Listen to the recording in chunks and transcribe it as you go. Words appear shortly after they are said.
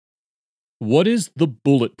What is the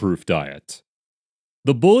Bulletproof Diet?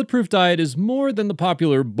 The Bulletproof Diet is more than the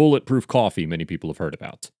popular Bulletproof Coffee many people have heard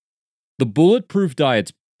about. The Bulletproof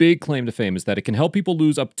Diet's big claim to fame is that it can help people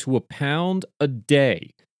lose up to a pound a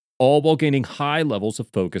day, all while gaining high levels of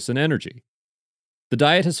focus and energy. The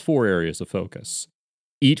diet has 4 areas of focus.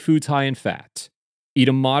 Eat foods high in fat. Eat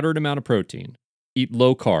a moderate amount of protein. Eat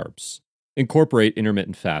low carbs. Incorporate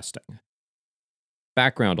intermittent fasting.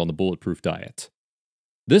 Background on the Bulletproof Diet.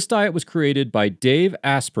 This diet was created by Dave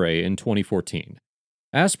Asprey in 2014.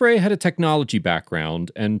 Asprey had a technology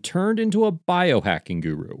background and turned into a biohacking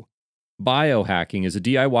guru. Biohacking is a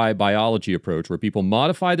DIY biology approach where people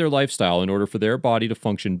modify their lifestyle in order for their body to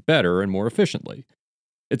function better and more efficiently.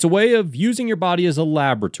 It's a way of using your body as a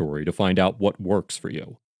laboratory to find out what works for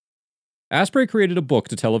you. Asprey created a book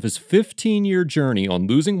to tell of his 15-year journey on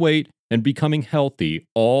losing weight and becoming healthy,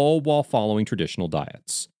 all while following traditional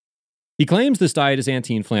diets. He claims this diet is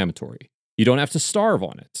anti-inflammatory. You don't have to starve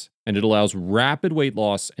on it, and it allows rapid weight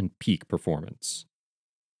loss and peak performance.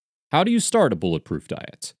 How do you start a bulletproof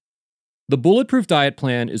diet? The Bulletproof Diet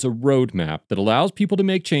plan is a roadmap that allows people to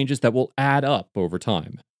make changes that will add up over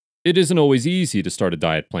time. It isn't always easy to start a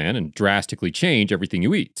diet plan and drastically change everything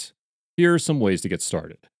you eat. Here are some ways to get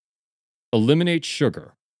started. Eliminate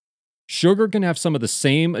sugar. Sugar can have some of the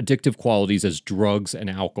same addictive qualities as drugs and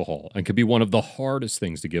alcohol and can be one of the hardest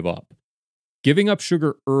things to give up. Giving up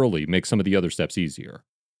sugar early makes some of the other steps easier.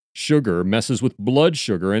 Sugar messes with blood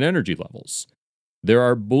sugar and energy levels. There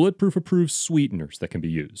are bulletproof-approved sweeteners that can be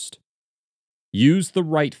used. Use the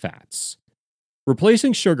right fats.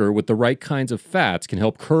 Replacing sugar with the right kinds of fats can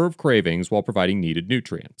help curb cravings while providing needed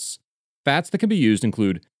nutrients. Fats that can be used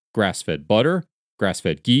include grass-fed butter,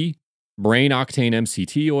 grass-fed ghee, brain octane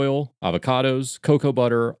MCT oil, avocados, cocoa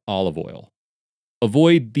butter, olive oil.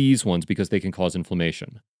 Avoid these ones because they can cause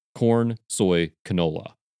inflammation. Corn, soy,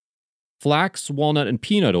 canola. Flax, walnut, and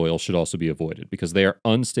peanut oil should also be avoided because they are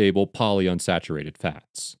unstable polyunsaturated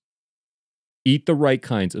fats. Eat the right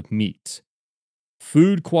kinds of meat.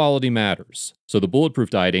 Food quality matters, so the Bulletproof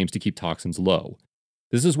Diet aims to keep toxins low.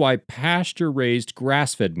 This is why pasture-raised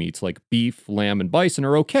grass-fed meats like beef, lamb, and bison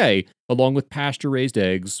are okay, along with pasture-raised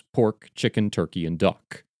eggs, pork, chicken, turkey, and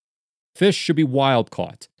duck. Fish should be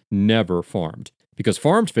wild-caught, never farmed, because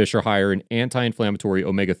farmed fish are higher in anti-inflammatory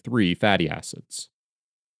omega-3 fatty acids.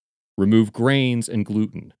 Remove grains and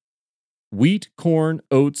gluten. Wheat, corn,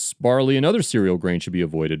 oats, barley, and other cereal grains should be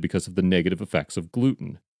avoided because of the negative effects of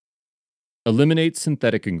gluten. Eliminate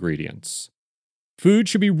synthetic ingredients. Food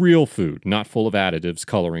should be real food, not full of additives,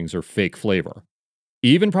 colorings, or fake flavor.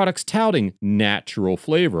 Even products touting natural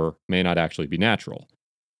flavor may not actually be natural.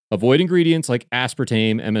 Avoid ingredients like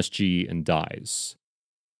aspartame, MSG, and dyes.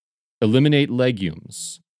 Eliminate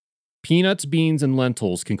legumes. Peanuts, beans, and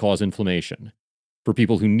lentils can cause inflammation. For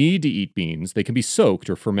people who need to eat beans, they can be soaked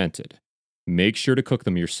or fermented. Make sure to cook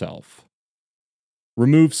them yourself.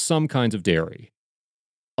 Remove some kinds of dairy.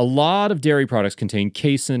 A lot of dairy products contain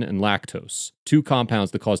casein and lactose, 2 compounds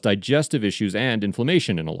that cause digestive issues and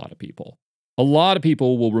inflammation in a lot of people. A lot of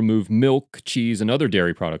people will remove milk, cheese, and other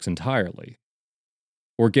dairy products entirely.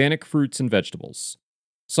 Organic fruits and vegetables.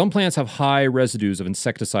 Some plants have high residues of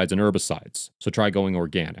insecticides and herbicides, so try going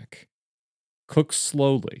organic. Cook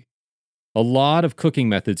slowly. A lot of cooking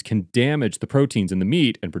methods can damage the proteins in the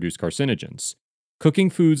meat and produce carcinogens. Cooking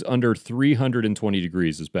foods under 320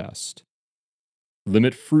 degrees is best.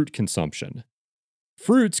 Limit fruit consumption.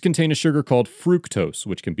 Fruits contain a sugar called fructose,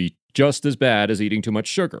 which can be just as bad as eating too much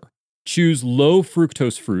sugar. Choose low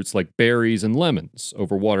fructose fruits like berries and lemons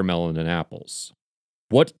over watermelon and apples.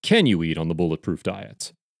 What can you eat on the Bulletproof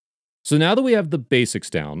Diet? So now that we have the basics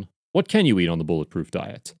down, what can you eat on the Bulletproof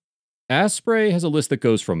Diet? Asprey has a list that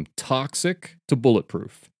goes from toxic to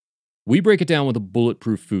bulletproof. We break it down with a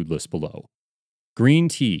bulletproof food list below. Green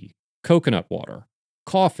tea, coconut water,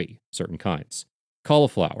 coffee, certain kinds,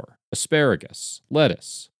 cauliflower, asparagus,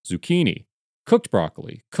 lettuce, zucchini, cooked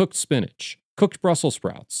broccoli, cooked spinach, cooked Brussels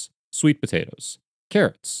sprouts, sweet potatoes,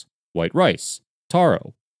 carrots, white rice,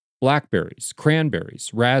 taro, blackberries, cranberries,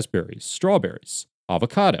 raspberries, strawberries,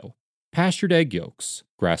 avocado, pastured egg yolks,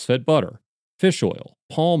 grass-fed butter, fish oil,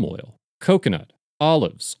 palm oil, coconut,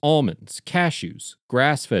 olives, almonds, cashews,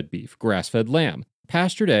 grass-fed beef, grass-fed lamb,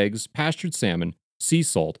 pastured eggs, pastured salmon, sea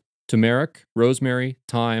salt, turmeric, rosemary,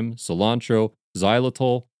 thyme, cilantro,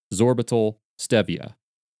 xylitol, sorbitol, stevia.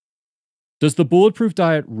 Does the Bulletproof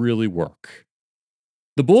Diet really work?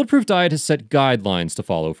 The Bulletproof Diet has set guidelines to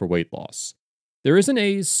follow for weight loss. There isn't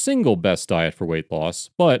a single best diet for weight loss,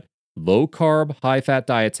 but low-carb, high-fat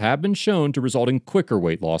diets have been shown to result in quicker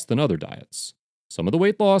weight loss than other diets. Some of the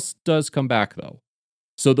weight loss does come back, though.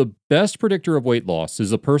 So, the best predictor of weight loss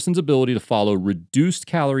is a person's ability to follow reduced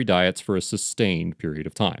calorie diets for a sustained period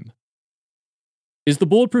of time. Is the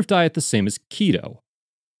Bulletproof Diet the same as keto?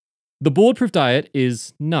 The Bulletproof Diet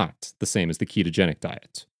is not the same as the ketogenic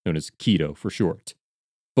diet, known as keto for short.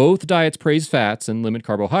 Both diets praise fats and limit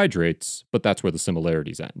carbohydrates, but that's where the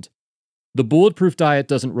similarities end. The Bulletproof Diet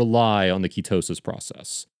doesn't rely on the ketosis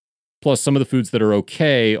process. Plus, some of the foods that are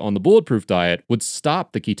okay on the Bulletproof Diet would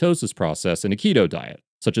stop the ketosis process in a keto diet,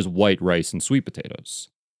 such as white rice and sweet potatoes.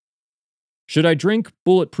 Should I drink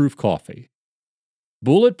Bulletproof Coffee?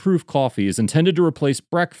 Bulletproof Coffee is intended to replace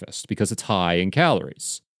breakfast because it's high in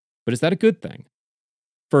calories. But is that a good thing?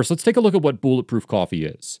 First, let's take a look at what Bulletproof Coffee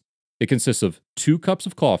is. It consists of 2 cups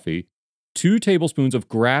of coffee, 2 tablespoons of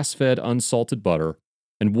grass-fed unsalted butter,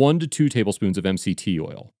 and 1 to 2 tablespoons of MCT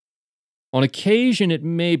oil. On occasion, it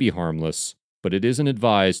may be harmless, but it isn't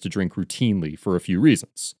advised to drink routinely for a few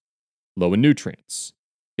reasons. Low in nutrients.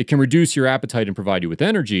 It can reduce your appetite and provide you with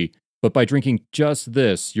energy, but by drinking just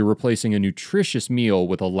this, you're replacing a nutritious meal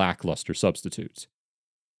with a lackluster substitute.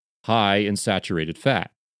 High in saturated fat.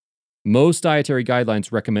 Most dietary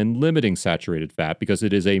guidelines recommend limiting saturated fat because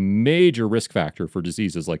it is a major risk factor for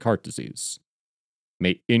diseases like heart disease.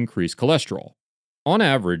 May increase cholesterol. On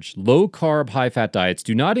average, low-carb, high-fat diets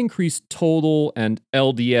do not increase total and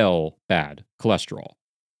LDL bad cholesterol.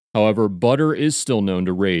 However, butter is still known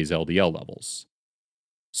to raise LDL levels.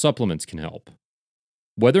 Supplements can help.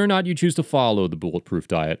 Whether or not you choose to follow the Bulletproof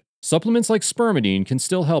Diet, supplements like spermidine can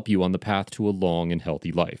still help you on the path to a long and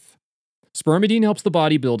healthy life. Spermidine helps the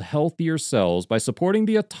body build healthier cells by supporting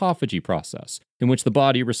the autophagy process, in which the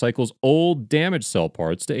body recycles old, damaged cell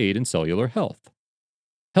parts to aid in cellular health.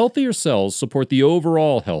 Healthier cells support the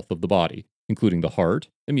overall health of the body, including the heart,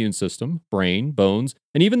 immune system, brain, bones,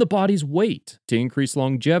 and even the body's weight to increase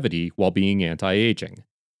longevity while being anti-aging.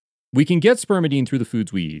 We can get spermidine through the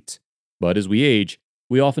foods we eat, but as we age,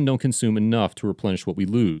 we often don't consume enough to replenish what we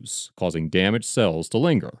lose, causing damaged cells to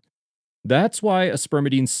linger. That's why a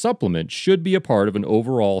spermidine supplement should be a part of an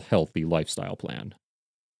overall healthy lifestyle plan.